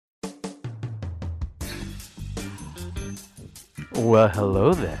Well,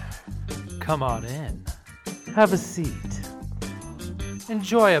 hello there. Come on in. Have a seat.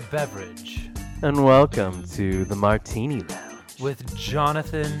 Enjoy a beverage And welcome to the Martini Lounge. with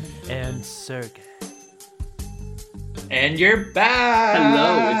Jonathan and Sergey. And you're back!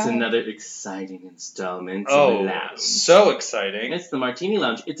 Hello, it's another exciting installment of the Lounge. So exciting. It's the Martini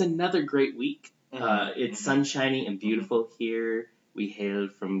Lounge. It's another great week. Mhm. It's sunshiny and beautiful here. We hail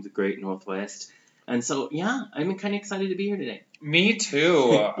from the great Northwest. And so, yeah, I'm kind of excited to be here today. Me too.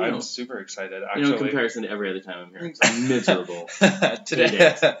 You know. I'm super excited, In actually. comparison to every other time I'm here. It's miserable. Hate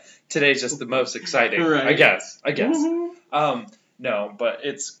Today's just the most exciting, Right. I guess. Mhm. No, but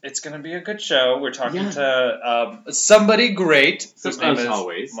it's going to be a good show. We're talking Yeah. to somebody great, whose name As is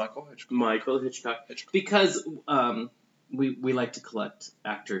always. Michael Hitchcock. Michael Hitchcock. Because we like to collect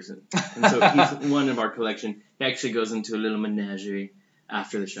actors. And so he's one of our collection. He actually goes into a little menagerie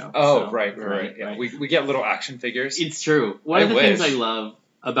after the show. Oh, So, right. Yeah. We get little action figures. It's true. One of the I things I wish. love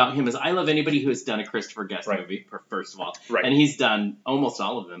about him is I love anybody who has done a Christopher Guest Right. movie, first of all. Right. And he's done almost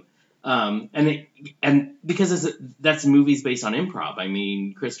all of them. And because that's movies based on improv. I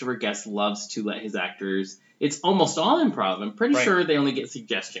mean, Christopher Guest loves to let his actors. It's almost all improv. I'm pretty Right. sure they only get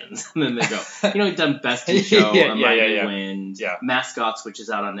suggestions, and then they go. He's done Best in Show, Yeah, A Mighty yeah. Wind, Yeah. Mascots, which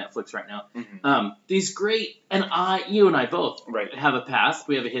is out on Netflix right now. Mhm. These great, and you and I both Right. have a past.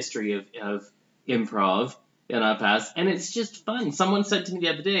 We have a history of improv in our past, and it's just fun. Someone said to me the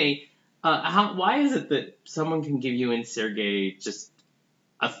other day, why is it that someone can give you and Sergey just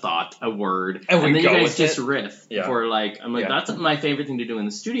a thought, a word, And we then go you guys with just it? riff Yeah. for I'm like, Yeah. that's my favorite thing to do in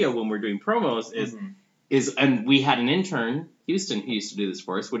the studio when we're doing promos Mhm. and we had an intern, Houston, who used to do this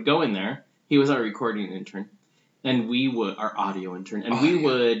for us, would go in there. He was our recording intern. And our audio intern, and we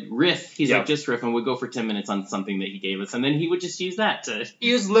would riff. He's Yeah. like, just riff, and we'd go for 10 minutes on something that he gave us, and then he would just use that to.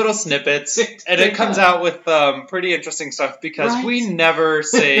 Use little snippets, and it comes out with pretty interesting stuff because Right. we never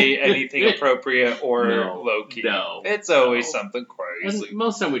say anything appropriate or No. low key. No. It's always No. something crazy. And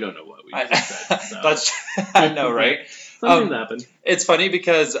most of the time we don't know what we just said. So. That's I know, right? Something's happened. It's funny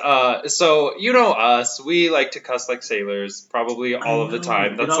because so you know us, we like to cuss like sailors, probably all of the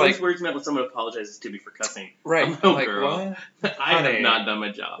time. It That's always like weirds me out when someone apologizes to me for cussing. right. I'm no like girl. what? I have Honey. not done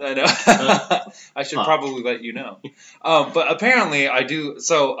my job. I know. I should Fuck. probably let you know. But apparently I do.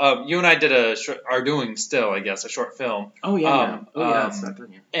 So you and I did are doing still, I guess, a short film. Oh yeah. Um, It's not done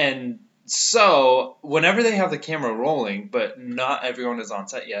yet. And so whenever they have the camera rolling, but not everyone is on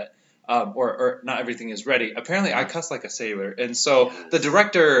set yet, or not everything is ready, apparently I cuss like a sailor. And so Yes. the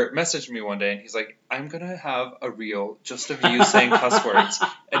director messaged me one day and he's like, I'm going to have a reel just of you saying cuss words.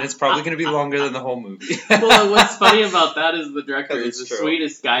 And it's probably going to be longer than the whole movie. Well, what's funny about that is the director 'Cause is the it's true.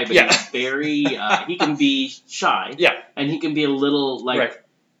 sweetest guy, but Yeah. he's very. He can be shy. Yeah. And he can be a little Right.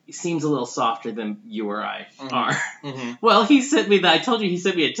 He seems a little softer than you or I Mhm. are. Mm-hmm. Well, he sent me that. I told you he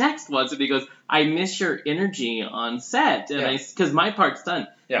sent me a text once, and he goes, "I miss your energy on set," and Yeah. because my part's done,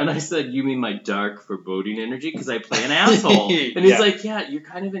 Yeah. and I said, "You mean my dark, foreboding energy?" Because I play an asshole, and he's Yeah. like, "Yeah, you're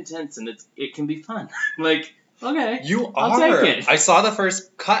kind of intense, and it can be fun." I'm like, okay, You I'll are. take it. I saw the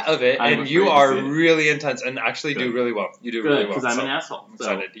first cut of it, I'm and you afraid to are see it. really intense and actually do Good. really well. You do good really well. because I'm so an asshole. I'm So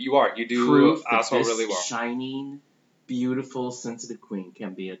excited. You are. You do proof that asshole this really well. shining, beautiful, sensitive queen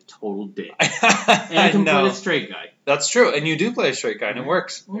can be a total dick, and I can play know. a straight guy. That's true, and you do play a straight guy, and it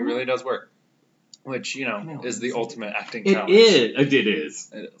works. It Mhm. really does work. Which, know. is the ultimate acting It challenge. is. It is.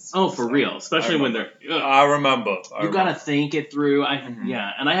 It is. Oh, for So, real, especially when remember. they're. Ugh. I remember. You gotta think it through. Mhm. Yeah,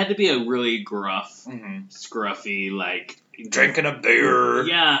 and I had to be a really gruff, Mhm. scruffy, Drinking a beer.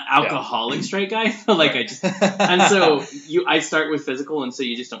 Yeah, alcoholic straight guy. I just and so I start with physical, and so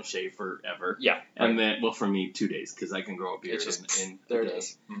you just don't shave forever. Yeah. And then, well, for me, 2 days because I can grow a beard. It's just in there a it day.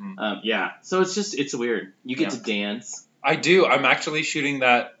 is. Mhm. Yeah, so it's weird. You get Yeah. to dance. I do. I'm actually shooting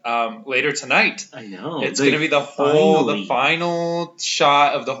that later tonight. I know. It's going to be the finally- final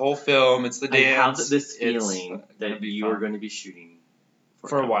shot of the whole film. It's the I have dance. this It's feeling gonna that be you fun. are going to be shooting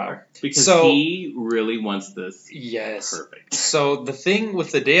For a while. forever. Because So- he really wants this Yes. perfect. So the thing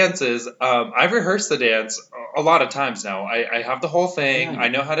with the dance is, I've rehearsed the dance a lot of times now. I have the whole thing. Yeah. I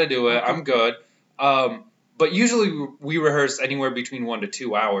know how to do it. Okay. I'm good. But usually we rehearse anywhere between 1 to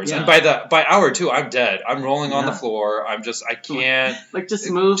 2 hours, Yeah. and by hour 2, I'm dead. I'm rolling on the Yeah. floor. I can't. Just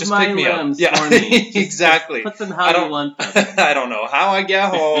move Just my pick me up. limbs Yeah. for me. Just Exactly. Put them I how don't- you want them. I don't know how I get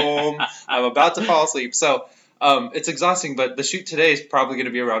home. I'm about to fall asleep. So it's exhausting. But the shoot today is probably going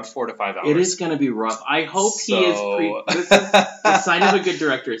to be around 4 to 5 hours. It is going to be rough. I hope he is. So- This is the sign of a good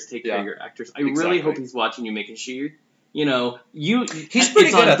director is take care Yeah. of your actors. I really Exactly. hope he's watching you, making sure you. He's pretty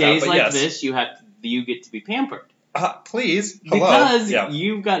it's good on at that, days but like yes. this you get to be pampered. Please. Hello. Because Yeah.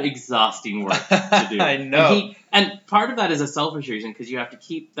 you've got exhausting work to do. I know. And part of that is a selfish reason because you have to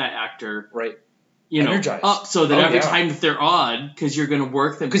keep that actor, Right. energized. Up so that every yeah. time that they're on, because you're going to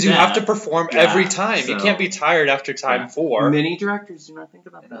work them. Because you have to perform every time. You so- can't be tired after time 4. Many directors do not think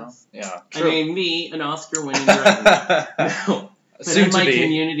about You know? this. Yeah. I True. mean, me, an Oscar-winning director. No. But Soon in to my be.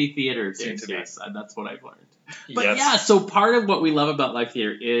 community theater Soon days, to be. yes, that's what I've learned. But Yes. yeah, so part of what we love about live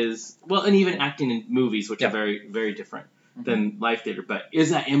theater is, well, and even acting in movies, which Yeah. are very, very different Mhm. than live theater, but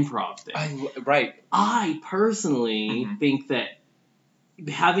is that improv thing. Right. I personally Mhm. think that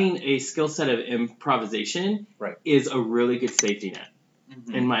having a skill set of improvisation Right. is a really good safety net,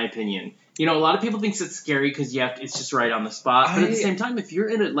 Mhm. in my opinion. A lot of people think it's scary because it's just right on the spot. But at the same time, if you're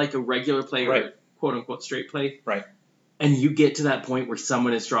in like a regular play or Right. a quote unquote straight play, Right. and you get to that point where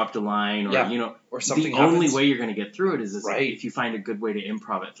someone has dropped a line, or Yeah. Or something the only happens. way you're going to get through it is Right. if you find a good way to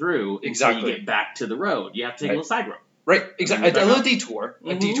improv it through until Exactly. you get back to the road. You have to take a Right. little side road. Right. Exactly. Back A up. little detour. A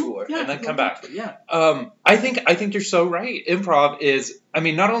Mhm. detour. Yeah, And then a come little back. detour, Yeah. I think you're so right. Improv is,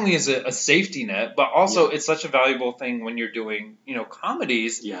 not only is it a safety net, but also it's such a valuable thing when you're doing,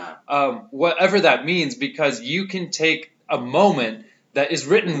 comedies, Yeah. whatever that means, because you can take a moment that is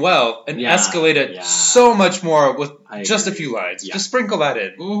written well and Yeah, escalate it yeah. so much more with I just a agree. few lines. Yeah. Just sprinkle that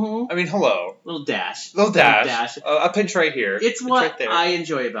in. Mm-hmm. I mean, hello. Little dash. Little dash. A pinch right here. It's pinch what right there. I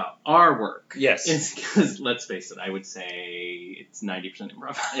enjoy about our work. Yes. It's because, let's face it, I would say it's 90%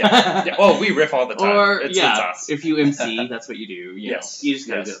 improv. Yeah. Oh, we riff all the time. Or, it's us. if you MC, that's what you do. You Yes, know, you just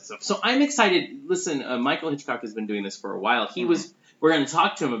gotta yes. do that stuff. So I'm excited. Listen, Michael Hitchcock has been doing this for a while. We're going to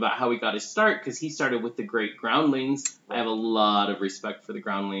talk to him about how he got his start, because he started with the great Groundlings. I have a lot of respect for the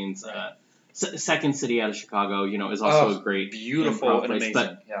Groundlings. Right. Second City out of Chicago, is also a great beautiful improv and place. amazing.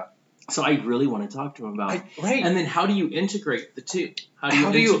 But, Yeah. so I really want to talk to him about Right. And then how do you integrate the two? How do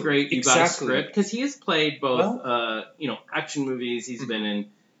How do you you- integrate? You got a exactly. script, because he has played both, action movies. He's been in,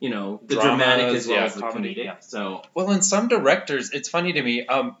 the Dramas, dramatic as well as the comedy, comedic. yeah. So Well, and some directors, it's funny to me,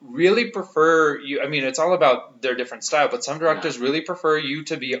 really prefer you. I mean, it's all about their different style, but some directors really prefer you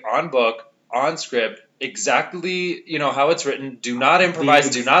to be on book, on script, exactly, how it's written. Do not improvise.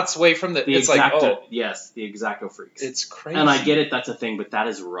 Do not sway from the. It's the Exacto freaks. it's crazy. And I get it, that's a thing, but that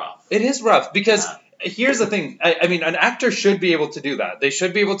is rough. It is rough because. Yeah. Here's the thing. I mean, an actor should be able to do that. They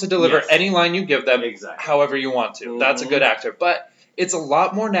should be able to deliver Yes. any line you give them, Exactly. however you want to. That's a Mhm. good actor. But it's a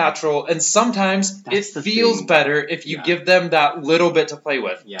lot more natural, and sometimes That's it the feels thing. better if you Yeah. give them that little bit to play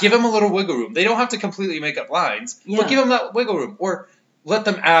with. Yeah. Give them a little wiggle room. They don't have to completely make up lines, Yeah. but give them that wiggle room, or let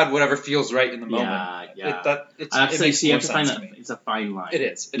them add whatever feels right in the moment. Yeah. It Absolutely. makes So you more have to find sense that. to me. It's a fine line. It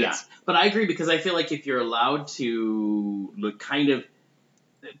is. It is. Yeah. But I agree, because I feel like if you're allowed to kind of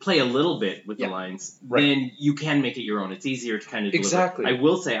play a little bit with Yeah. the lines, Right. then you can make it your own. It's easier to kind of deliver. Exactly. I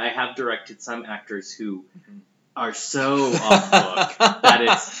will say I have directed some actors who Mhm. are so off book that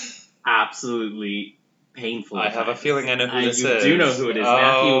it's absolutely painful. I at have a times. feeling I know who this you is. do know who it is. Oh,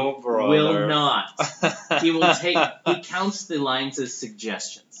 Matthew brother. will not. He will take. He counts the lines as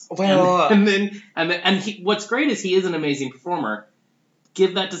suggestions. Well, and he, what's great is he is an amazing performer.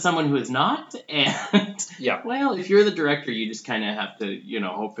 Give that to someone who is not, and Yeah. well, if you're the director, you just kind of have to,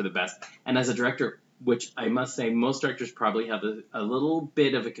 hope for the best. And as a director, which I must say, most directors probably have a little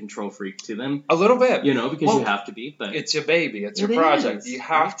bit of a control freak to them, A little bit. because Well, you have to be. But It's your baby. It's your It project. is, You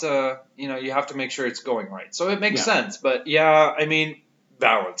have to, you have to make sure it's going right. So it makes Yeah. sense. But yeah, I mean,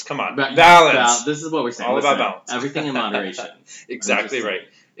 balance. Come on, But- balance. This is what we're saying. All about Listen, balance. Everything in moderation. Exactly I'm just right.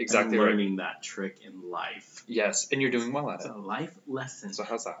 Exactly I'm right. learning that trick in life. Yes, and you're doing well at it. So life lessons. So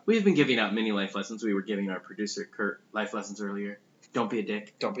how's that? We've been giving out mini life lessons. We were giving our producer Kurt life lessons earlier. Don't be a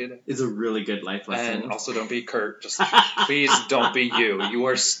dick Don't be a dick. is a really good life lesson. And also don't be Kurt. Just please don't be you. You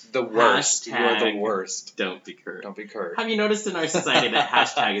are the worst. You are the Hashtag. worst. Don't be Kurt. Don't be Kurt. Have you noticed in our society that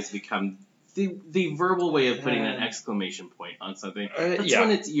hashtag has become the verbal way of putting an exclamation point on something? That's yeah.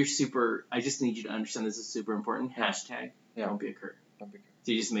 when you're super. I just need you to understand this is super important. Hashtag. Yeah. Don't be a Kurt. Don't be Kurt.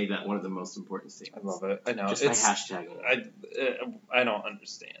 So you just made that one of the most important I statements. love it. I know. Just It's. by hashtagging it. I don't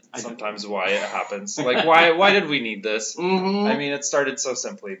understand I don't. sometimes why it happens. Like why did we need this? Mm-hmm. I mean, it started so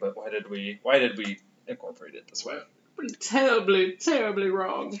simply, but why did we incorporate it this way? terribly, terribly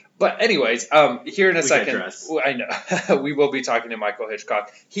wrong. But anyways, here in a We second, digress. I know we will be talking to Michael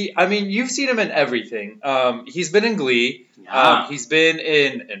Hitchcock. You've seen him in everything. He's been in Glee. Yeah. He's been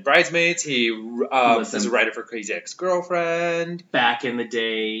in Bridesmaids. He Listen. is a writer for Crazy Ex-Girlfriend. Back in the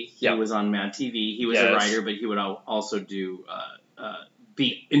day, he Yeah. was on Mad TV. He was a Yes. writer, but he would also do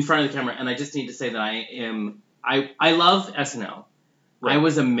be in front of the camera. And I just need to say that I love SNL. Right. I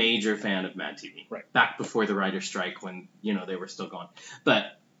was a major fan of Mad TV. Right. Back before the writer's strike when, they were still going. But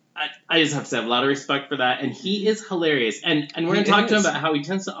I just have to have a lot of respect for that, and he is hilarious. And we're going to talk to him about how he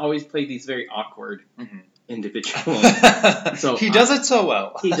tends to always play these very awkward individuals. So he does it so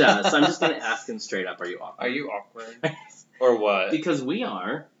well. He does. So I'm just going to ask him straight up: Are you awkward? Are you awkward? Or what? Because we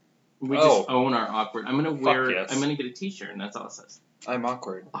are. We just own our awkward. I'm going to wear. Yes. I'm going to get a T-shirt, and that's all it says. I'm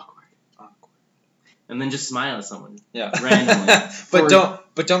awkward. Awkward. And then just smile at someone. Yeah. Randomly.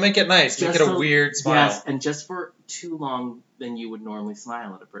 But don't make it nice. Make it a weird smile. Yes, and just for too long than you would normally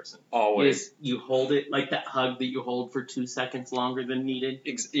smile at a person. Always. You hold it like that hug that you hold for 2 seconds longer than needed.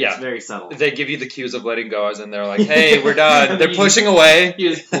 Yeah. It's very subtle. They give you the cues of letting go, as in they're like, "Hey, we're done." They're pushing away.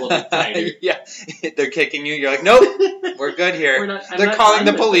 You just pull it tighter. Yeah. They're kicking you. You're like, "Nope, we're good here." They're calling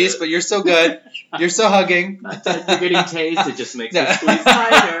the police, but you're still good. You're still hugging. Not that you're getting tased. It just makes it squeeze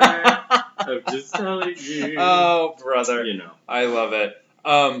tighter. I'm just telling you. Oh, brother. You know. I love it.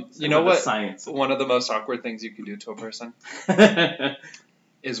 You know what? Science. One of the most awkward things you can do to a person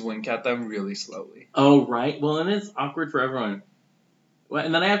is wink at them really slowly. Oh, right. Well, and it's awkward for everyone. Well,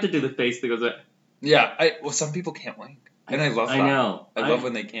 and then I have to do the face that goes like... Yeah. Some people can't wink. And I love that. I know. I love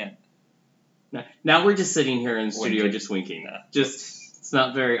when they can't. Now we're just sitting here in the studio Winking. just winking. Yeah. It's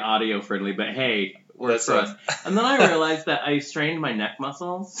not very audio friendly, but hey, works for us. And then I realized that I strained my neck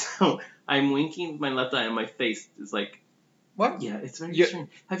muscles, so I'm winking with my left eye and my face is like... What? Yeah, it's very strange.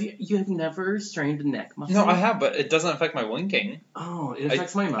 You have never strained a neck muscle? No, I have, but it doesn't affect my winking. Oh, it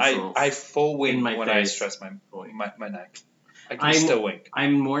affects my muscles. I full wink when I face. stress my neck. I can still wink.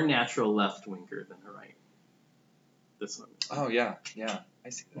 I'm more natural left winker than the right. This one. Oh, yeah. I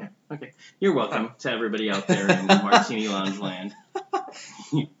see that. Yeah. Okay. You're welcome to everybody out there in Martini Lounge land.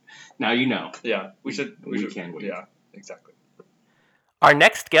 Now you know. Yeah, we should. Can wink. Yeah, exactly. Our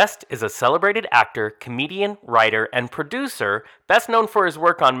next guest is a celebrated actor, comedian, writer, and producer, best known for his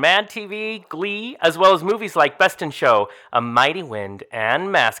work on Mad TV, Glee, as well as movies like Best in Show, A Mighty Wind,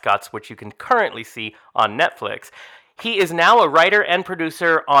 and Mascots, which you can currently see on Netflix. He is now a writer and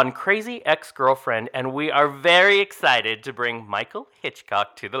producer on Crazy Ex-Girlfriend, and we are very excited to bring Michael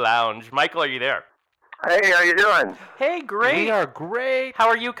Hitchcock to the lounge. Michael, are you there? Hey, how you doing? Hey, great. We are great. How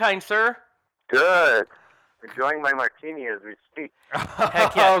are you, kind sir? Good. Enjoying my martini as we speak.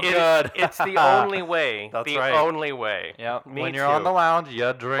 Heck yeah, good. It's the only way. That's the right. only way. Yeah, Me when you're too. on the lounge,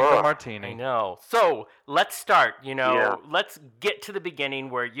 you drink a martini. I know. So let's start. Yeah. Let's get to the beginning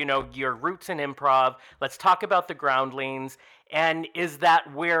where your roots in improv. Let's talk about the Groundlings. And is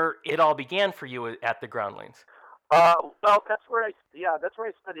that where it all began for you at the Groundlings? Well, that's where I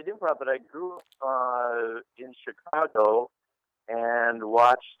studied improv, but I grew up in Chicago and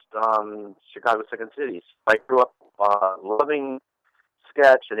watched Chicago Second City. I grew up loving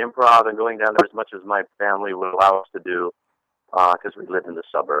sketch and improv and going down there as much as my family would allow us to do because we lived in the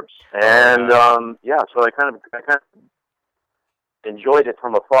suburbs. And so I kind of enjoyed it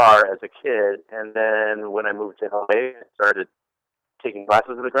from afar as a kid. And then when I moved to LA, I started taking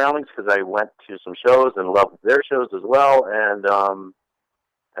classes at the Groundlings because I went to some shows and loved their shows as well. And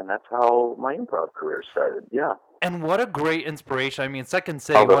that's how my improv career started. Yeah. And what a great inspiration! I mean, Second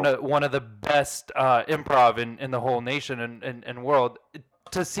City, one of the best improv in the whole nation and world.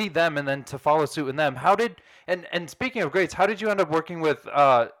 To see them and then to follow suit in them, and speaking of greats, how did you end up working with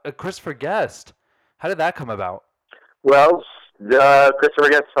Christopher Guest? How did that come about? Well, Christopher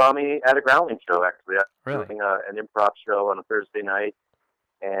Guest saw me at a Groundling show. Actually, I was doing an improv show on a Thursday night,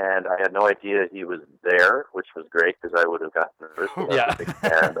 and I had no idea he was there, which was great because I would have gotten nervous. I was a big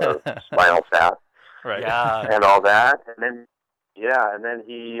fan of Spinal Tap. Right. Yeah. And all that. And then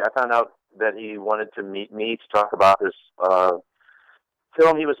I found out that he wanted to meet me to talk about this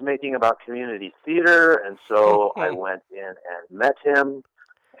film he was making about community theater. And so I went in and met him.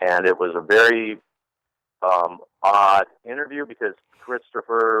 And it was a very odd interview because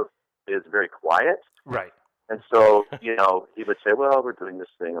Christopher is very quiet. Right. And so, he would say, well, we're doing this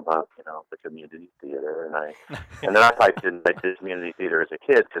thing about, the community theater. And then I typed in, I did community theater as a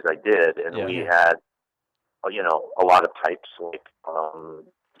kid because I did. And we had, a lot of types like,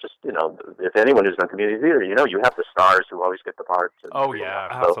 if anyone who's done community theater, you have the stars who always get the parts. Oh, yeah,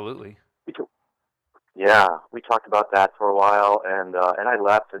 absolutely. We talked about that for a while. And I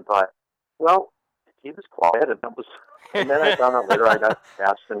left and thought, well, he was quiet. And then I found out later I got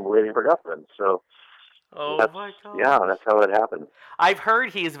cast in Waiting for Guffman. So, my God. Yeah, that's how it happened. I've heard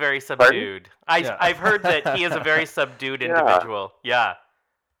he is very subdued. I've heard that he is a very subdued individual. Yeah.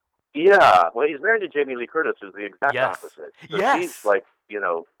 Yeah. Well, he's married to Jamie Lee Curtis, who's the exact opposite. So he's like,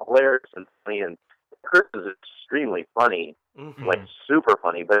 hilarious and funny, and Curtis is extremely funny, like super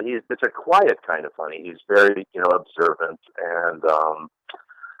funny, but it's a quiet kind of funny. He's very, observant and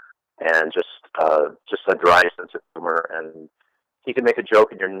just a dry sense of humor, and he can make a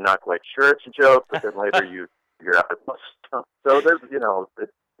joke and you're not quite sure it's a joke, but then later you figure out it must. So there's,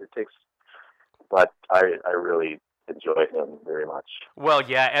 it takes, but I really enjoy him very much. Well,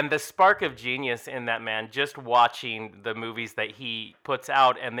 yeah, and the spark of genius in that man, just watching the movies that he puts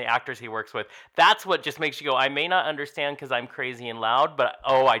out and the actors he works with, that's what just makes you go, I may not understand because I'm crazy and loud, but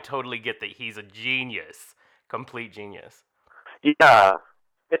I totally get that he's a genius, complete genius. Yeah,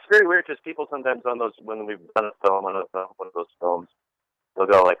 it's very weird because people sometimes when we've done a film, one of those films, they'll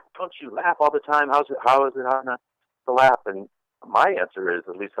go like, don't you laugh all the time? How is it hard not to laugh? And my answer is,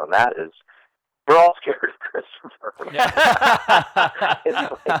 at least on that, is we're all scared of Christopher.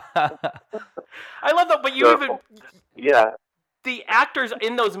 I love that, but the actors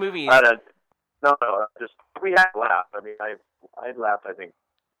in those movies. No, just we had to laugh. I mean, I laughed, I think,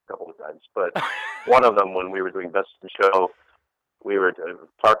 a couple of times, but one of them when we were doing Best in Show,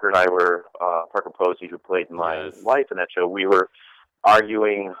 Parker and I were Parker Posey, who played my wife in that show. We were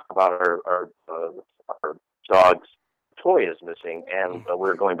arguing about our dog's toy is missing, and we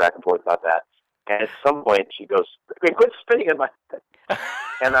were going back and forth about that. And at some point, she goes, "Okay, quit spitting in my head."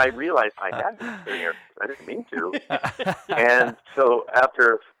 And I realized I had been spitting her. I didn't mean to. And so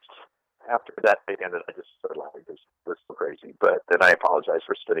after that thing ended, I just started laughing because it was so crazy. But then I apologized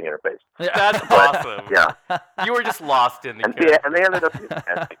for spitting in her face. That's awesome. Yeah. You were just lost in the character. And they ended up being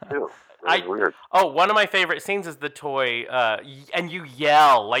fantastic, too. It was weird. Oh, one of my favorite scenes is the toy, and you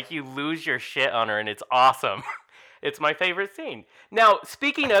yell, like you lose your shit on her, and it's awesome. It's my favorite scene. Now,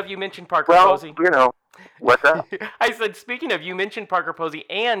 speaking of, you mentioned Parker Posey. What's that? I said, speaking of, you mentioned Parker Posey,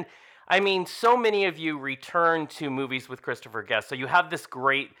 and, I mean, so many of you return to movies with Christopher Guest, so you have this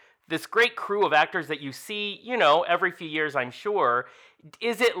great crew of actors that you see, every few years, I'm sure.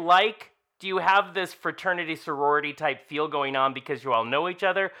 Is it like, do you have this fraternity sorority type feel going on because you all know each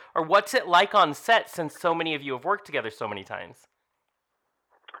other? Or what's it like on set since so many of you have worked together so many times?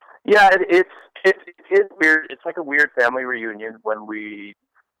 Yeah, it's weird. It's like a weird family reunion when we,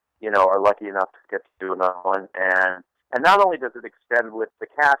 are lucky enough to get to do another one. And not only does it extend with the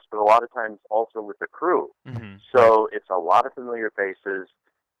cast, but a lot of times also with the crew. Mm-hmm. So it's a lot of familiar faces.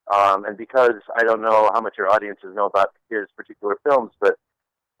 And because I don't know how much your audiences know about his particular films, but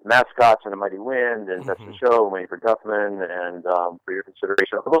Mascots and A Mighty Wind and Best in Show, Waiting for Guffman, and For Your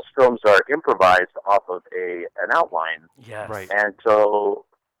Consideration, those films are improvised off of an outline. Yes. Right. And so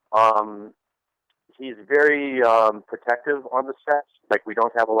he's very protective on the sets. Like, we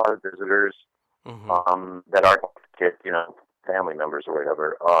don't have a lot of visitors that aren't, family members or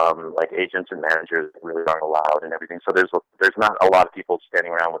whatever. Like agents and managers really aren't allowed and everything. So there's not a lot of people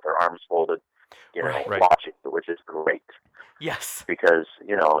standing around with their arms folded, watching, which is great. Yes. Because,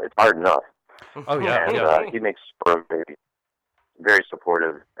 it's hard enough. Oh, yeah. And he makes for a very, very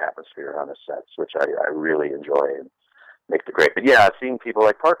supportive atmosphere on the sets, which I really enjoy and makes it great. But yeah, seeing people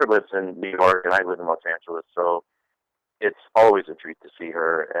like Parker lives in New York and I live in Los Angeles, so it's always a treat to see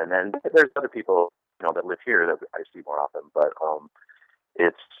her. And then there's other people, that live here that I see more often, but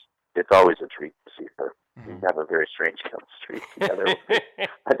it's always a treat to see her. We have a very strange chemistry together.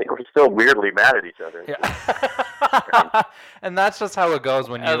 I think we're still weirdly mad at each other. Yeah. And that's just how it goes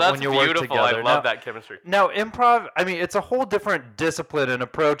when you work together. I love that chemistry. Now, improv, I mean, it's a whole different discipline and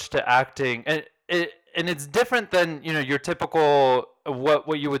approach to acting, and it's different than your typical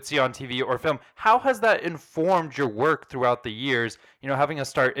what you would see on TV or film. How has that informed your work throughout the years? Having a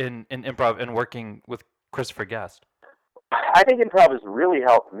start in improv and working with Christopher Guest. I think improv has really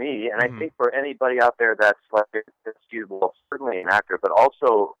helped me, and I think for anybody out there that's like, well, certainly an actor, but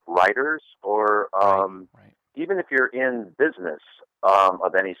also writers or even if you're in business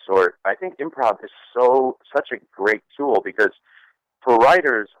of any sort, I think improv is such a great tool because for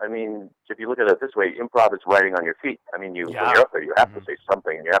writers, I mean, if you look at it this way, improv is writing on your feet. I mean, when you're up there, you have to say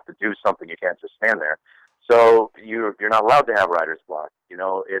something, and you have to do something. You can't just stand there. So you're not allowed to have writer's block.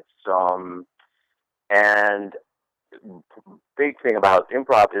 And big thing about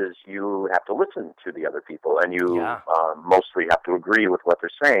improv is you have to listen to the other people, and you mostly have to agree with what they're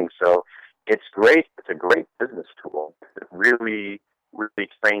saying. So it's great. It's a great business tool. It really, really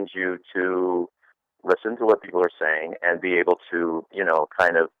trains you to listen to what people are saying and be able to,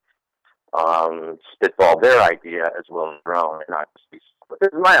 kind of spitball their idea as well as your own. And not just be, this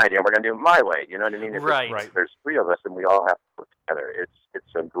is my idea, we're going to do it my way. You know what I mean? Right. There's three of us, and we all have to work together.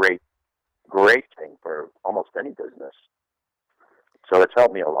 It's a great, great thing for almost any business. So it's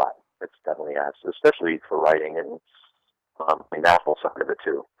helped me a lot. It's definitely has, especially for writing and the natural side of it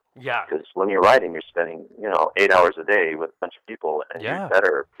too. Yeah. Because when you're writing, you're spending 8 hours a day with a bunch of people, and you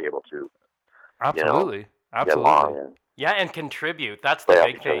better be able to Absolutely. get along. And Yeah, and contribute. That's the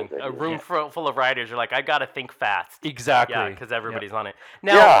big thing. A room full of writers, you're like, I got to think fast. Exactly. Yeah, because everybody's on it.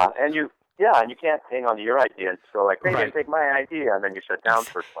 Now, and you can't hang on to your idea and just go like, they didn't take my idea, and then you shut down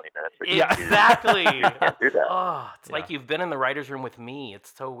for 20 minutes. Exactly. You can't do that. Oh, it's like you've been in the writer's room with me.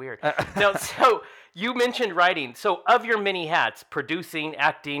 It's so weird. Now, so you mentioned writing. So of your many hats, producing,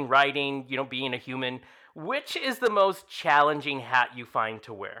 acting, writing, being a human, which is the most challenging hat you find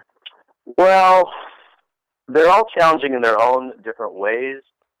to wear? Well, they're all challenging in their own different ways.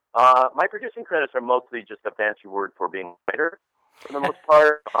 My producing credits are mostly just a fancy word for being a writer, for the most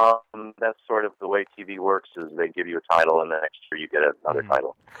part. That's sort of the way TV works, is they give you a title, and then next year you get another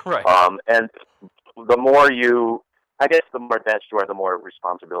title. Right. And the more the more advanced you are, the more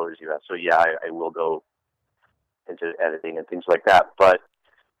responsibilities you have. So, I will go into editing and things like that. But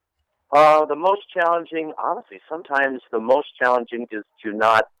the most challenging, honestly, sometimes the most challenging is to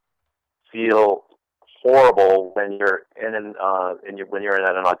not feel horrible when you're when you're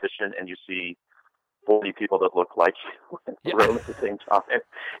at an audition and you see 40 people that look like you in the room at the same time,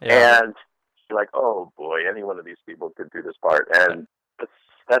 and you're like, oh boy, any one of these people could do this part, and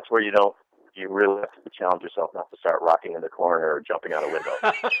that's where you really have to challenge yourself not to start rocking in the corner or jumping out a window.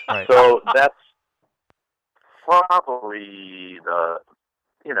 Right. So that's probably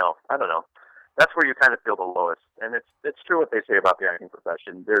I don't know. That's where you kind of feel the lowest, and it's true what they say about the acting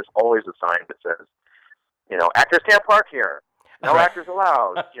profession. There's always a sign that says, actors can't park here. No actors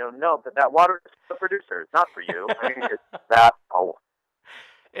allowed. No, that water is the producer. It's not for you. I mean, it's that.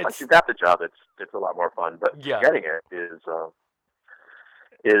 Once you got the job, it's a lot more fun. But getting it is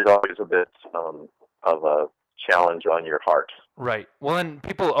always a bit of a challenge on your heart. Right. Well, and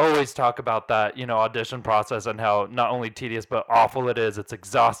people always talk about that, audition process and how not only teenous but awful it is. It's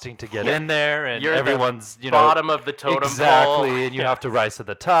exhausting to get in there, and you're everyone's bottom of the totem pole. And you have to rise to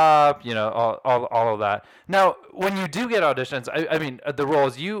the top. All of that. Now, when you do get auditions, I mean, the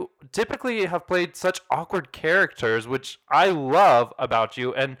roles, you typically have played such awkward characters, which I love about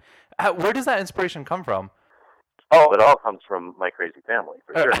you. And where does that inspiration come from? Oh, it all comes from my crazy family,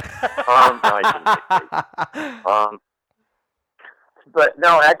 for sure. No, I shouldn't say crazy. But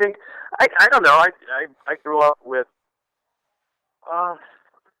no, I think I don't know. I grew up with I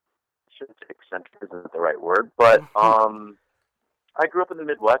shouldn't say eccentric, isn't the right word, but I grew up in the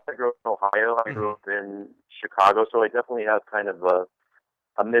Midwest. I grew up in Ohio. I grew up in Chicago, so I definitely have kind of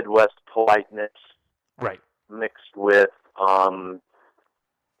a Midwest politeness, right, mixed with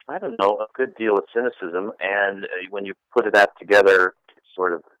I don't know, a good deal of cynicism, and when you put that together, it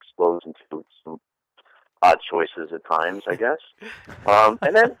sort of explodes into some odd choices at times, I guess.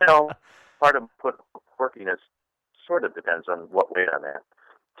 And then, part of quirkiness sort of depends on what weight I'm at.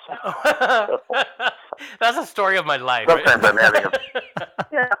 That's a story of my life. Sometimes I'm having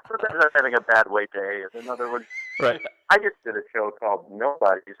a bad weight day. In other words, I just did a show called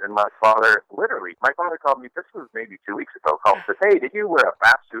Nobodies, and my father called me, this was maybe 2 weeks ago, said, hey, did you wear a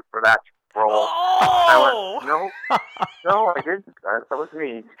fat suit for that role? Oh! I went, no, I didn't. That was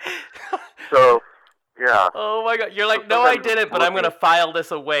me. So, yeah. Oh my God! You're like, no, I didn't, but I'm going to file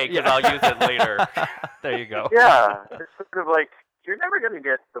this away because I'll use it later. There you go. Yeah, it's sort of like you're never going to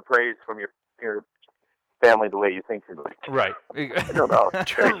get the praise from your family the way you think you're going to. Right. I don't know.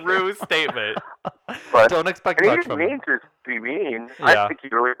 True statement. But don't expect much from him. He didn't mean to be mean. Yeah. I think he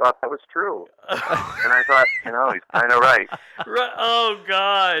really thought that was true. And I thought, he's kind of right. Oh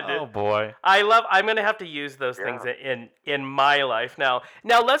God. Oh boy. I'm going to have to use those things in my life now.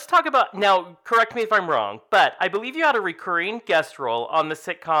 Now let's talk about, correct me if I'm wrong, but I believe you had a recurring guest role on the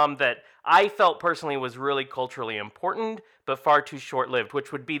sitcom that I felt personally was really culturally important, but far too short-lived,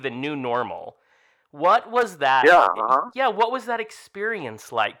 which would be The New Normal. What was that? Yeah. Yeah. What was that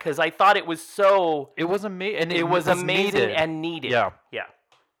experience like? Because I thought it was so. It was amazing, and it was amazing needed. and needed. Yeah. Yeah.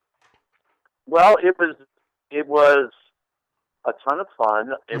 Well, it was a ton of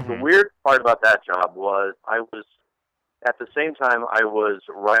fun. The weird part about that job was at the same time I was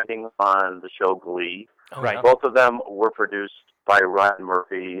writing on the show Glee. Oh, right. Yeah. Both of them were produced by Ryan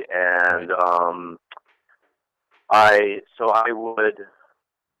Murphy, and I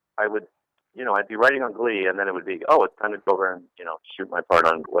would I'd be writing on Glee, and then it would be, it's time to go over and, shoot my part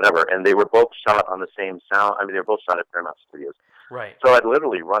on whatever. And they were both shot on the same sound. I mean, they were both shot at Paramount Studios. Right. So I'd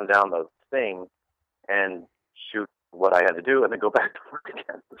literally run down the thing and shoot what I had to do, and then go back to work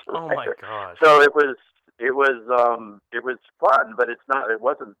again. Oh my gosh. So it was fun, but it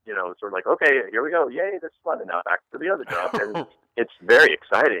wasn't, sort of like, okay, here we go, yay, this is fun, and now back to the other job. And it's very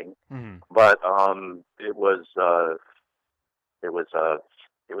exciting, but it was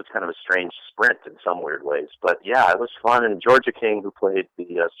it was kind of a strange sprint in some weird ways. But yeah, it was fun. And Georgia King, who played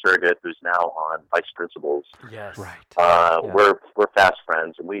the surrogate, who's now on Vice Principals. Yes. Right. We're fast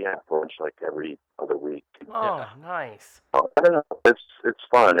friends, and we have lunch like every other week. Oh, nice. I don't know. It's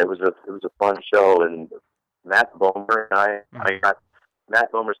fun. It was a fun show, and Matt Bomer and I got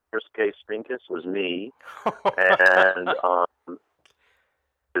Matt Bomer's first gay screen kiss was me, and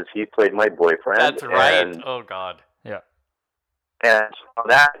because he played my boyfriend. That's right. And, oh God. Yeah. And on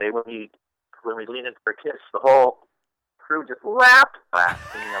that day, when we leaned in for a kiss, the whole crew just laughed. That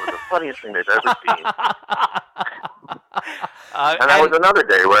was the funniest thing they've ever seen. And that was another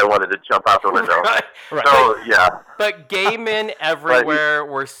day where I wanted to jump out the window. Right. So yeah. But gay men everywhere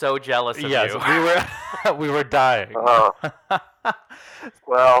were so jealous of you. we were dying.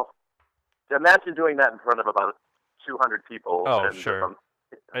 Well, imagine doing that in front of about 200 people. Oh, and, sure.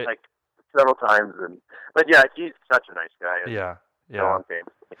 Like several times, but yeah, he's such a nice guy. Yeah. So I'm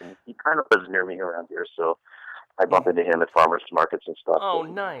famous. And he kind of lives near me around here, so I bump into him at farmers markets and stuff. Oh,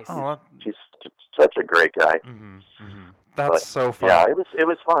 nice. He's such a great guy. Mm-hmm. Mm-hmm. That's so fun. Yeah, it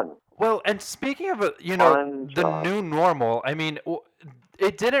was fun. Well, and speaking of the new normal, I mean,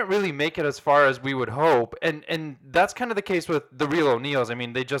 it didn't really make it as far as we would hope, and that's kind of the case with the Real O'Neals. I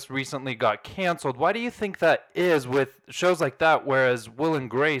mean, they just recently got canceled. Why do you think that is with shows like that, whereas Will and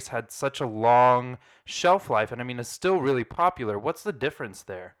Grace had such a long shelf life, and I mean, it's still really popular? What's the difference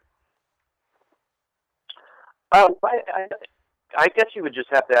there? I guess you would just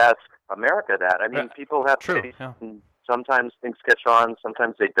have to ask America that. I mean, people have true. Yeah. Sometimes things catch on,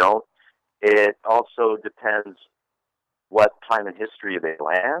 sometimes they don't. It also depends what time in history they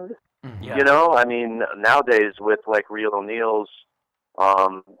land. Yeah. You know, I mean, nowadays with like Real O'Neals,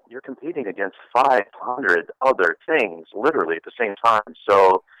 you're competing against 500 other things literally at the same time.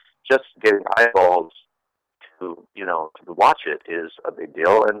 So just getting eyeballs to watch it is a big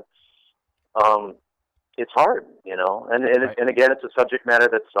deal, and it's hard, and again, it's a subject matter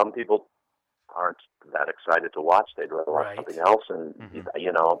that some people aren't that excited to watch. They'd rather watch something else, and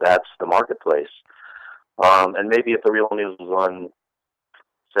that's the marketplace. And maybe if the Real News was on,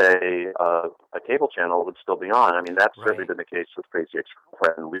 say, a cable channel, it would still be on. I mean, that's certainly been the case with Crazy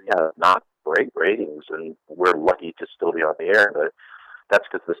Ex-Girlfriend. We have not great ratings, and we're lucky to still be on the air, but that's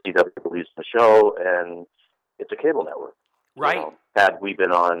because the CW believes in the show, and it's a cable network. Right. Had we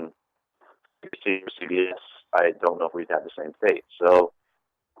been on ABC or CBS, I don't know if we'd have the same fate. So,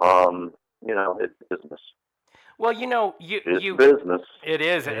 it's business. Well, it's business. It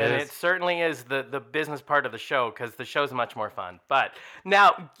is, and it certainly is the business part of the show, because the show's much more fun. But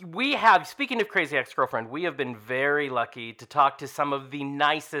now speaking of Crazy Ex-Girlfriend, we have been very lucky to talk to some of the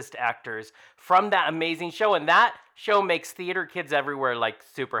nicest actors from that amazing show, and that show makes theater kids everywhere like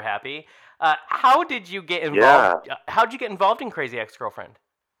super happy. How did you get involved? Yeah. How did you get involved in Crazy Ex-Girlfriend?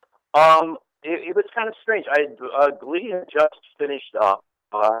 It was kind of strange. Glee had just finished up.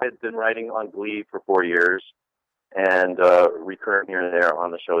 I had been writing on Glee for 4 years, and recurring here and there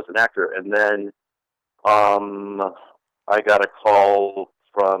on the show as an actor. And then I got a call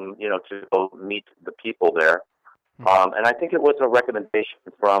from, to go meet the people there. And I think it was a recommendation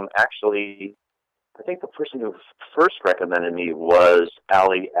from actually, I think the person who first recommended me was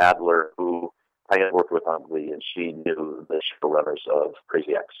Allie Adler, who I had worked with on Glee, and she knew the showrunners of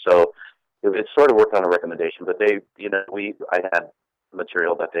Crazy Ex. So it sort of worked on a recommendation, but I had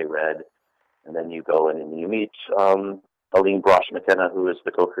material that they read. And then you go in and you meet Aline Brosh McKenna, who is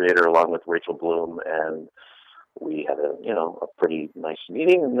the co-creator, along with Rachel Bloom, and we had a pretty nice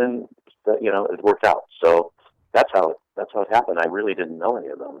meeting, and then it worked out. So that's how it happened. I really didn't know any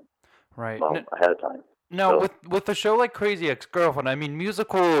of them ahead of time. Now, with a show like Crazy Ex-Girlfriend, I mean,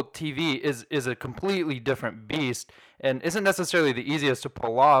 musical TV is a completely different beast and isn't necessarily the easiest to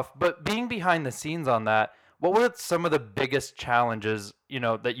pull off. But being behind the scenes on that, what were some of the biggest challenges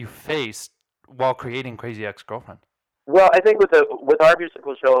that you faced while creating Crazy Ex-Girlfriend? Well, I think with our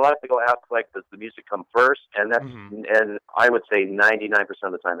musical show, a lot of people ask, like, does the music come first? And that's and I would say 99%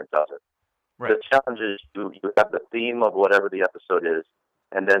 of the time it doesn't. Right. The challenge is you have the theme of whatever the episode is,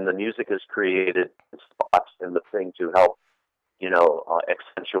 and then the music is created in spots in the thing to help,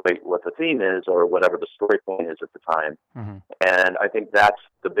 accentuate what the theme is or whatever the story point is at the time. Mm-hmm. And I think that's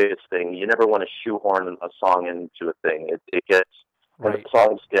the biggest thing. You never want to shoehorn a song into a thing. It gets and the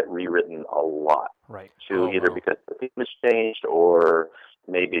songs get rewritten a lot. Right. Either because the theme has changed or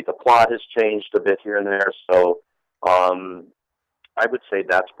maybe the plot has changed a bit here and there. So I would say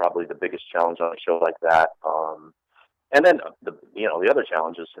that's probably the biggest challenge on a show like that. And then the other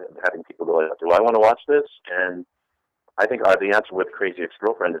challenge is having people go, do I want to watch this? And I think the answer with Crazy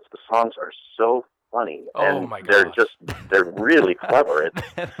Ex-Girlfriend is the songs are so funny. Oh And my gosh. they're really clever.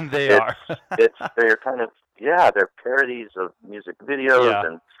 Are. They're kind of, they're parodies of music videos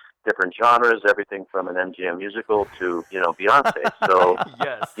and different genres, everything from an MGM musical to, Beyonce. So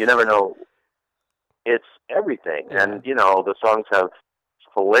Yes. you never know. It's everything. Yeah. And, the songs have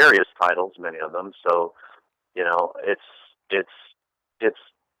hilarious titles, many of them. So, it's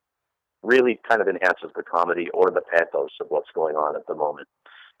really kind of enhances the comedy or the pathos of what's going on at the moment.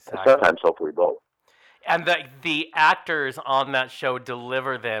 Exactly. And sometimes, hopefully, both. And the actors on that show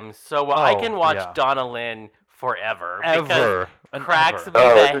deliver them so well. I can watch Donna Lynn forever. Because cracks me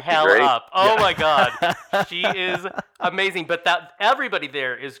the hell up. Oh my God. She is amazing. But everybody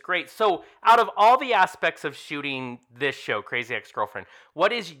there is great. So out of all the aspects of shooting this show, Crazy Ex-Girlfriend,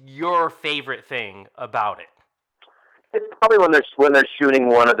 what is your favorite thing about it? It's probably when they're shooting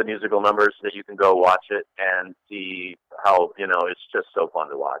one of the musical numbers that you can go watch it and see how, it's just so fun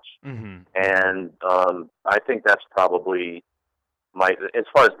to watch. Mm-hmm. And I think that's probably as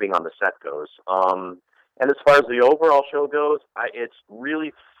far as being on the set goes. And as far as the overall show goes, it's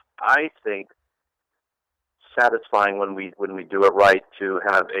really, I think, satisfying when we do it right to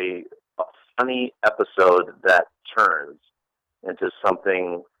have a funny episode that turns into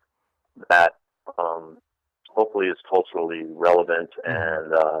something that hopefully is culturally relevant.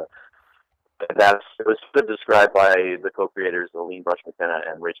 And it was described by the co-creators, Aline Brush McKenna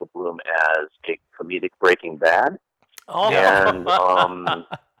and Rachel Bloom, as a comedic Breaking Bad. Oh, and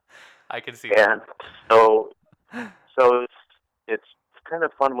I can see and that. So it's kind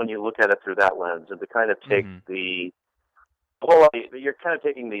of fun when you look at it through that lens, and to kind of take you're kind of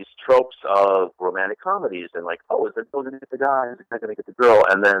taking these tropes of romantic comedies and like, oh, is it going to get the guy? Is it going to get the girl?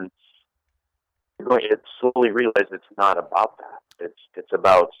 And then you're going to slowly realize it's not about that. It's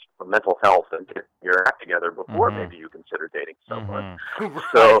about mental health and getting your act together before maybe you consider dating someone.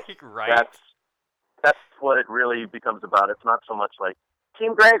 So that's what it really becomes about. It's not so much like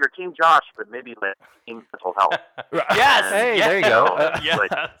Team Greg or Team Josh, but maybe like Team Mental Health. Yes. Hey, there you go. Yes.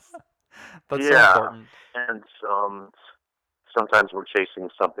 That's so important. And sometimes we're chasing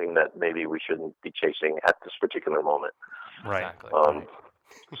something that maybe we shouldn't be chasing at this particular moment. Right. Exactly.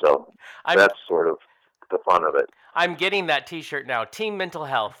 So that's sort of the fun of it. I'm getting that T-shirt now. Team Mental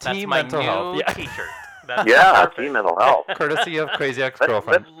Health. That's Team my Mental new Health. Yeah. T-shirt. That's Team Mental Health. Courtesy of Crazy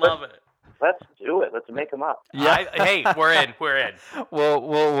Ex-Girlfriend. Love it. Let's do it. Let's make them up. Yeah. Hey, we're in.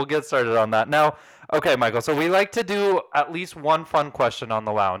 We'll get started on that now. Okay, Michael. So we like to do at least one fun question on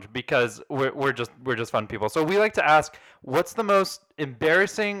the lounge because we're just fun people. So we like to ask, what's the most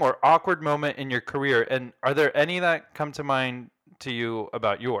embarrassing or awkward moment in your career, and are there any that come to mind to you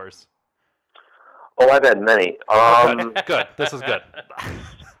about yours? Oh, I've had many. Good. This is good.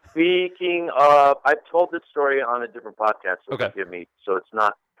 Speaking of, I've told this story on a different podcast, so forgive me. So it's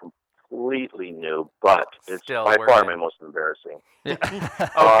not completely new, but it's by far my most embarrassing. Yeah.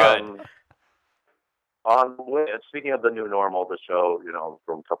 Good. Speaking of the new normal, the show,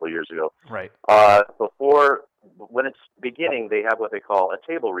 from a couple of years ago. Right. When it's beginning, they have what they call a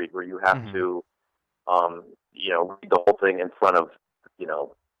table read, where you have to, read the whole thing in front of,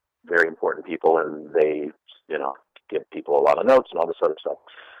 very important people, and they, give people a lot of notes and all this other stuff.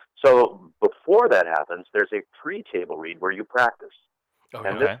 So before that happens, there's a pre-table read where you practice. Okay.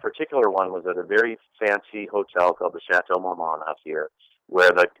 And this particular one was at a very fancy hotel called the Chateau Marmont out here,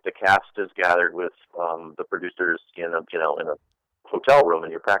 where the cast is gathered with the producers in a hotel room,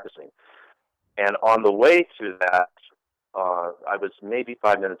 and you're practicing. And on the way to that, I was maybe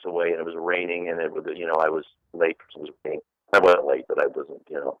 5 minutes away, and it was raining, and it was I was late because it was raining. I wasn't late, but I wasn't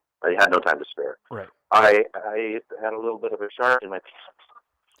I had no time to spare. Right. I had a little bit of a shark in my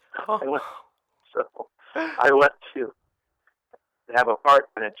pants. I went to have a fart,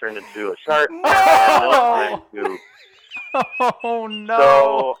 and it turned into a shark. No! Oh,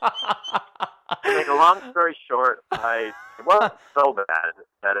 no. So, to make a long story short, it wasn't so bad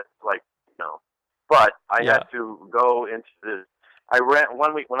that it's like, but I had to go into this. I ran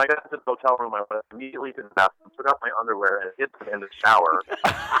 1 week, when I got to the hotel room, I went immediately to the bathroom, took off my underwear, and hid them in the shower,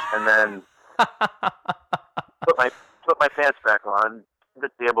 and then put my pants back on, the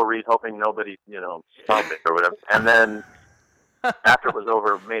table read, hoping nobody, saw me or whatever. And then after it was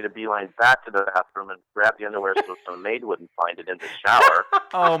over, made a beeline back to the bathroom and grabbed the underwear so some maid wouldn't find it in the shower.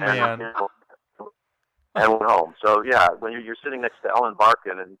 Oh, man. And went home. So, yeah, when you're sitting next to Ellen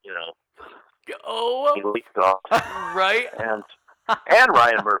Barkin and, he leaked off. Right. And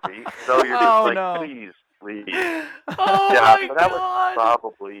Ryan Murphy. So you're just please leave. Oh, yeah, my so that God.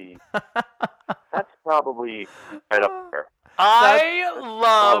 that's probably right up there. I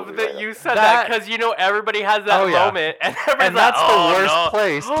love love that you said that because everybody has that moment, and everybody's that's like, the worst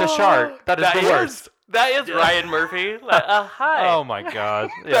place to shark. That is the worst. That is Ryan Murphy. Like, hi. Oh my God.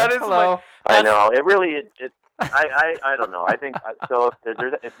 Yeah. That is hello. I know it really. I don't know. I think so.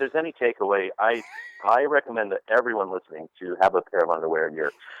 If there's any takeaway, I recommend that everyone listening to have a pair of underwear in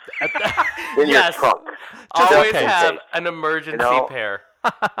your your trunk. Always have an emergency pair.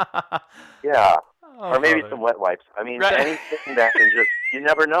 Yeah. Or maybe some wet wipes. I mean, anything that can you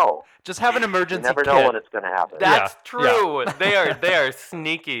never know. Just have an emergency kit. You never know when it's going to happen. That's true. Yeah. They are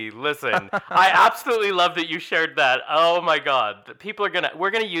sneaky. Listen, I absolutely love that you shared that. Oh my God.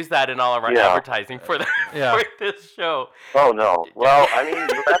 We're going to use that in all of our advertising for this show. Oh no. Well, I mean,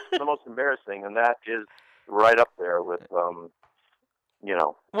 that's the most embarrassing, and that is right up there with Well,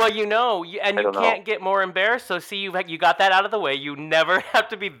 you can't get more embarrassed. So see, you got that out of the way. You never have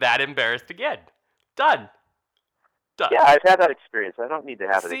to be that embarrassed again. Done. Yeah, I've had that experience. I don't need to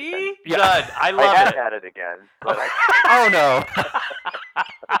have it again. See? Done. I love it. I have had it again. But oh, no.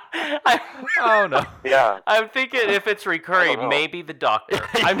 Oh, no. Yeah. I'm thinking if it's recurring, maybe the doctor.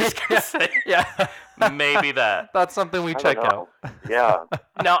 I'm just going to say, maybe that. That's something we check out. Yeah.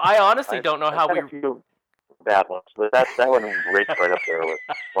 Now, I honestly don't know how we... Bad ones, but that one rates right up there with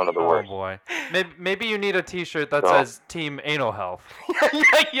one of the worst. Oh boy, maybe you need a T-shirt that says Team Anal Health.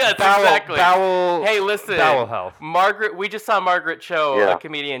 Yes, exactly. Hey, listen, bowel health. Margaret, we just saw Margaret Cho, a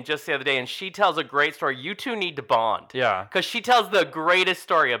comedian, just the other day, and she tells a great story. You two need to bond. Yeah, because she tells the greatest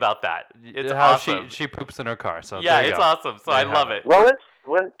story about that. It's how awesome. she poops in her car. So it's awesome. So I love it. Well,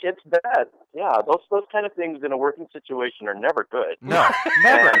 it's bad. Yeah, those kind of things in a working situation are never good. No,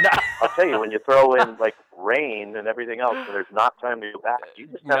 never. No. I'll tell you, when you throw in like rain and everything else, and there's not time to go back, you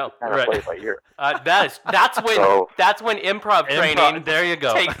just have to kind of play it by ear. That's when improv training. There you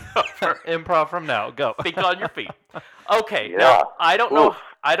go. Takes over. Improv from now. Go. Think on your feet. Okay. Yeah. Now I don't know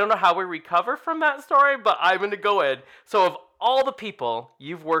how we recover from that story, but I'm going to go in. So of all the people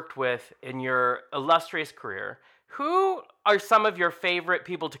you've worked with in your illustrious career, who are some of your favorite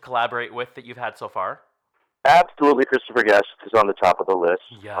people to collaborate with that you've had so far? Absolutely, Christopher Guest is on the top of the list.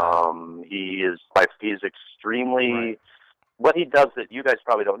 Yeah. He's extremely. Right. What he does that you guys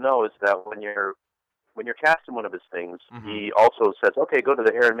probably don't know is that when you're casting one of his things, he also says, "Okay, go to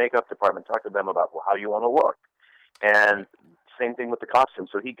the hair and makeup department, talk to them about how you want to look," and same thing with the costume.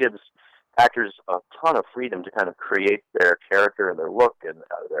 So he gives actors a ton of freedom to kind of create their character and their look and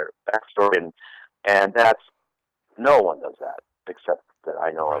their backstory, and that's. No one does that except that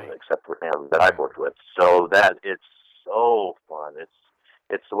I know of, except for him that I've worked with. So that it's so fun.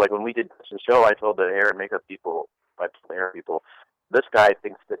 It's like when we did the show, I told the hair and makeup people, this guy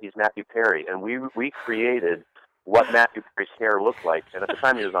thinks that he's Matthew Perry, and we created what Matthew Perry's hair looked like. And at the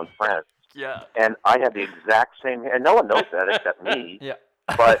time, he was on Friends. Yeah. And I had the exact same hair, and no one knows that except me. Yeah.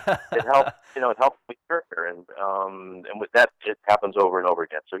 But it helped. It helped with character, and with that, it happens over and over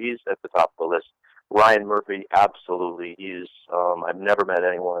again. So he's at the top of the list. Ryan Murphy, absolutely. I've never met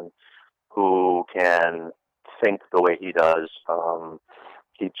anyone who can think the way he does.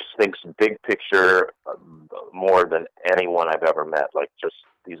 He just thinks big picture more than anyone I've ever met. Like just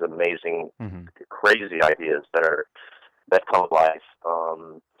these amazing, crazy ideas that come to life.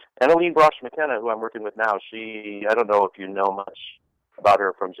 And Aline Brosh McKenna, who I'm working with now, I don't know if you know much about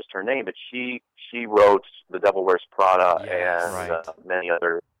her from just her name, but she wrote The Devil Wears Prada and many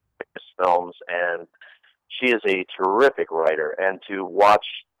other films, and she is a terrific writer. And to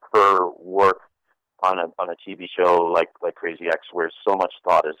watch her work on a TV show like Crazy Ex, where so much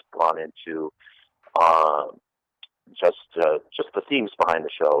thought has gone into just the themes behind the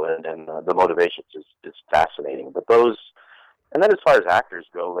show and the motivations is fascinating. But and then as far as actors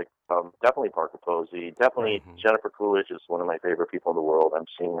go, like definitely Parker Posey, definitely Jennifer Coolidge is one of my favorite people in the world. I'm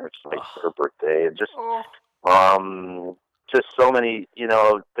seeing her tonight for her birthday, and just so many,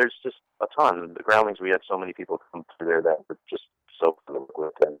 there's just a ton. The Groundlings, we had so many people come through there that were just so fun to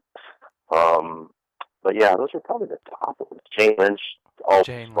work with. And, but yeah, those are probably the top of them. Jane Lynch,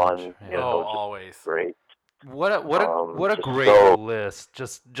 always fun. Yeah. Always. Great. What a great list.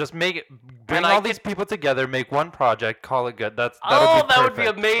 Just bring all these people together, make one project, call it good. That would be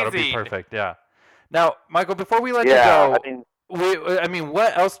amazing. That'll be perfect. Yeah. Now, Michael, before we let you go, I mean,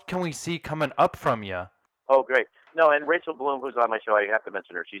 what else can we see coming up from you? Oh, great. No, and Rachel Bloom, who's on my show, I have to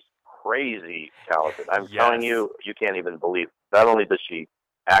mention her. She's crazy talented. I'm telling you, you can't even believe. Not only does she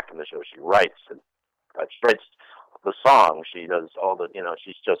act in the show, she writes the song. She does all the,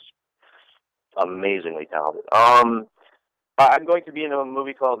 she's just amazingly talented. I'm going to be in a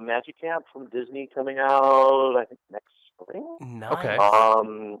movie called Magic Camp from Disney coming out, I think, next spring. Nice. Okay.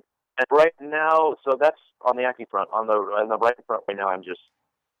 And right now, so that's on the acting front. On the writing front right now, I'm just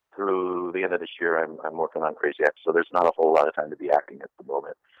through the end of this year, I'm working on Crazy Ex, so there's not a whole lot of time to be acting at the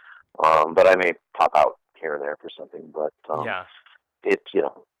moment. But I may pop out here and there for something. But it's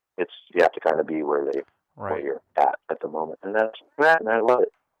it's you have to kind of be where you're at the moment, and that's that, and I love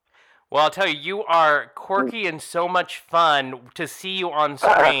it. Well, I'll tell you, you are quirky and so much fun to see you on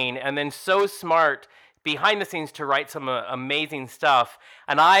screen, and then so smart behind the scenes to write some amazing stuff.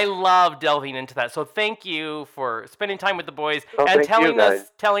 And I love delving into that. So thank you for spending time with the boys and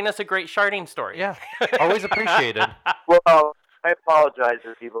telling us a great sharding story. Yeah, always appreciated. Well, I apologize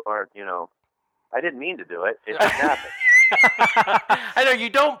if people aren't, I didn't mean to do it. It just happened. I know, you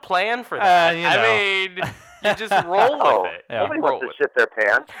don't plan for that. I mean, you just roll with it. Yeah. Nobody wants to shit their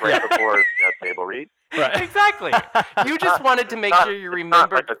pants right before a table read. Right. Exactly. You just wanted to make sure you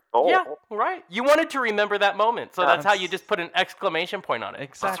remembered. Yeah, right. You wanted to remember that moment, so that's how you just put an exclamation point on it.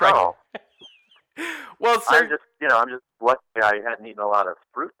 Exactly. That's right. Well, sir, I'm just lucky I hadn't eaten a lot of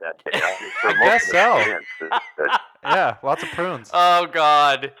fruit that day. I guess so. Yeah, lots of prunes. Oh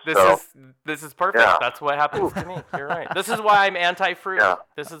God, this is perfect. Yeah. That's what happens to me. You're right. This is why I'm anti-fruit. Yeah.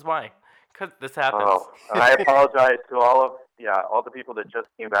 This is why, because this happens. Oh, I apologize to all the people that just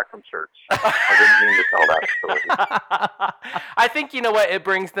came back from church. I didn't mean to tell that story. I think, you know what, it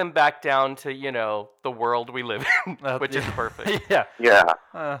brings them back down to, the world we live in, which is perfect. Yeah.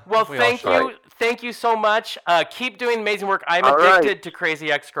 Well, thank you so much. Keep doing amazing work. I'm addicted to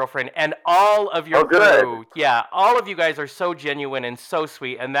Crazy Ex-Girlfriend, and all of your crew. Yeah, all of you guys are so genuine and so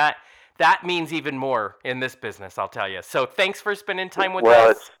sweet, and that means even more in this business, I'll tell you. So thanks for spending time with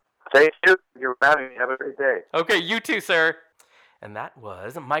us. Thank you. You're having me. Have a great day. Okay, you too, sir. And that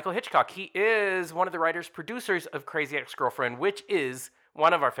was Michael Hitchcock. He is one of the writers, producers of Crazy Ex-Girlfriend, which is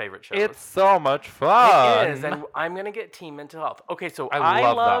one of our favorite shows. It's so much fun. It is, and I'm going to get Team Mental Health. Okay, so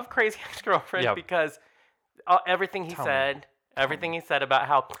I love Crazy Ex-Girlfriend because everything he said about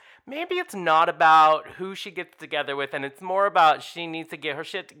how maybe it's not about who she gets together with, and it's more about she needs to get her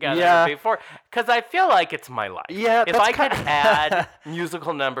shit together before. Because I feel like it's my life. Yeah, if I could add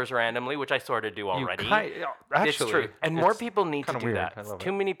musical numbers randomly, which I sort of do already, it's true. And more people need to do that.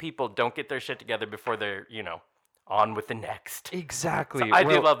 Too many people don't get their shit together before they're, on with the next. Exactly. So I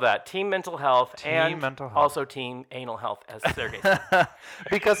do love that. Team Mental Health also Team Anal Health, as Sergey said.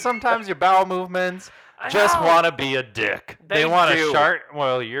 Because sometimes your bowel movements just want to be a dick. They want to shart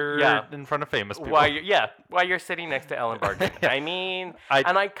while you're in front of famous people. While you're sitting next to Ellen Barkin. I mean,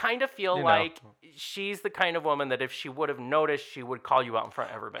 I kind of feel like she's the kind of woman that if she would have noticed, she would call you out in front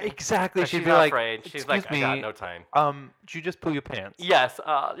of everybody. Exactly. She'd be like, afraid. She's like, I got no time. Did you just pull your pants? Yes.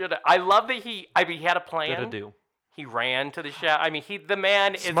 I love that he had a plan. He ran to the shaft. I mean, the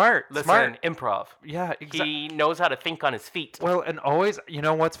man is smart. Improv. Yeah, exactly. He knows how to think on his feet. Well, and always,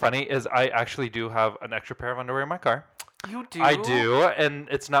 what's funny is I actually do have an extra pair of underwear in my car. You do? I do, and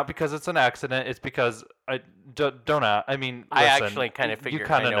it's not because it's an accident. It's because I mean, listen, I actually kind of figured. You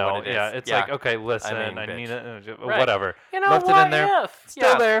kind of know. What it is. Yeah, it's like, okay, listen, I need it. Right. Whatever. Left it in there.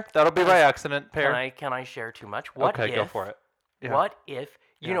 Still there. That'll be by accident. Pair. Can I share too much? Go for it. Yeah. What if?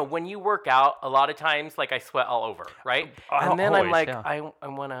 When you work out, a lot of times, I sweat all over, right? And then I'm like, I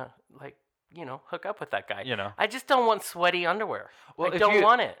want to, hook up with that guy. I just don't want sweaty underwear. Well, I don't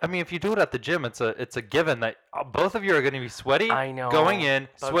want it. I mean, if you do it at the gym, it's a given that both of you are going to be sweaty. I know. Going in,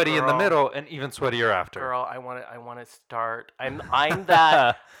 sweaty in the middle, and even sweatier after. Girl, I want to start. I'm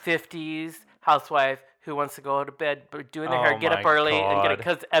that 50s housewife who wants to go to bed, doing their hair, get up early, and get it,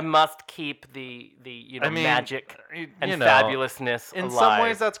 because I must keep the magic and fabulousness in alive. some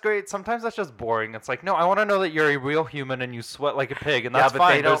ways, that's great. Sometimes that's just boring. It's like, no, I want to know that you're a real human and you sweat like a pig, and that's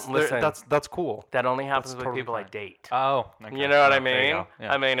fine. They don't listen. That's cool. That only happens with people I date. Oh, okay. You know what I mean?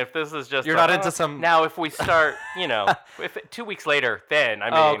 Yeah. I mean, if this is just you're not into some. Now, if we start, if 2 weeks later, then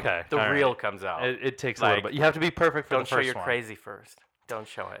the real comes out. It takes a little bit. You have to be perfect for the first one. Don't show you're crazy first. Don't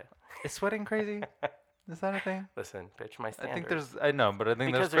show it. Is sweating crazy? Is that a thing? Listen, bitch, my standards. I know, but I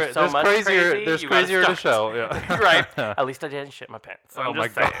think because there's so much crazier. There's crazier to show. Yeah. Right. At least I didn't shit my pants. Oh my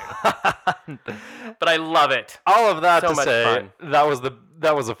god. But I love it. All of that to say, that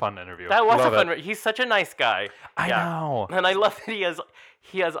was a fun interview. That was a fun. He's such a nice guy. I know, and I love that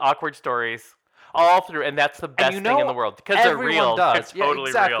he has awkward stories all through, and that's the best thing in the world because they're real. Does. They're totally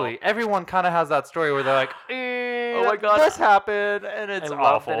exactly. real. Everyone kind of has that story where they're like, oh my god, this happened, and it's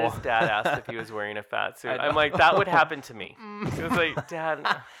awful. I love that his dad asked if he was wearing a fat suit. I'm like, that would happen to me. It was like, Dad,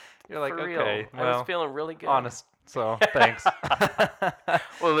 you're like, for okay, real. I was feeling really good. Honest. So thanks.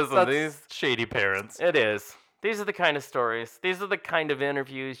 Well, listen, these shady parents. It is. These are the kind of stories. These are the kind of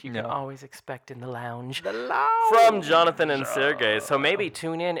interviews you can always expect in the lounge. From Jonathan and Sergey. So maybe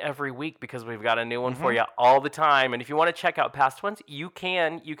tune in every week because we've got a new one for you all the time. And if you want to check out past ones, you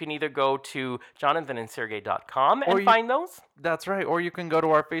can. You can either go to jonathanandsergey.com and find those. That's right. Or you can go to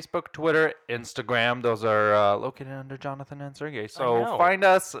our Facebook, Twitter, Instagram. Those are located under Jonathan and Sergey. So find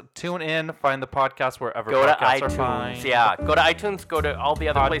us, tune in, find the podcast wherever go podcasts to iTunes. are found. Yeah, go to iTunes, go to all the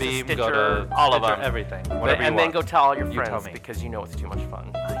other places, Stitcher, go to all of Stitcher, them. everything. And then go tell all your friends tell me. because you know it's too much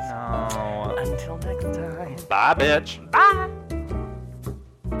fun. No. Until next time. Bye, bitch. Bye.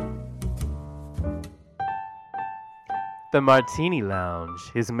 The Martini Lounge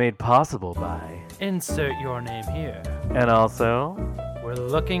is made possible by... Insert your name here. And also... We're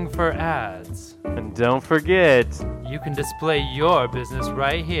looking for ads. And don't forget... You can display your business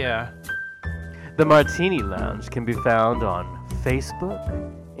right here. The Martini Lounge can be found on Facebook,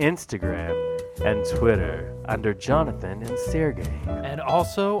 Instagram, and Twitter under Jonathan and Sergey. And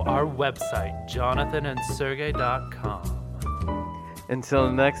also our website, jonathanandsergey.com.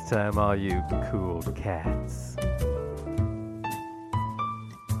 Until next time, all you cool cats.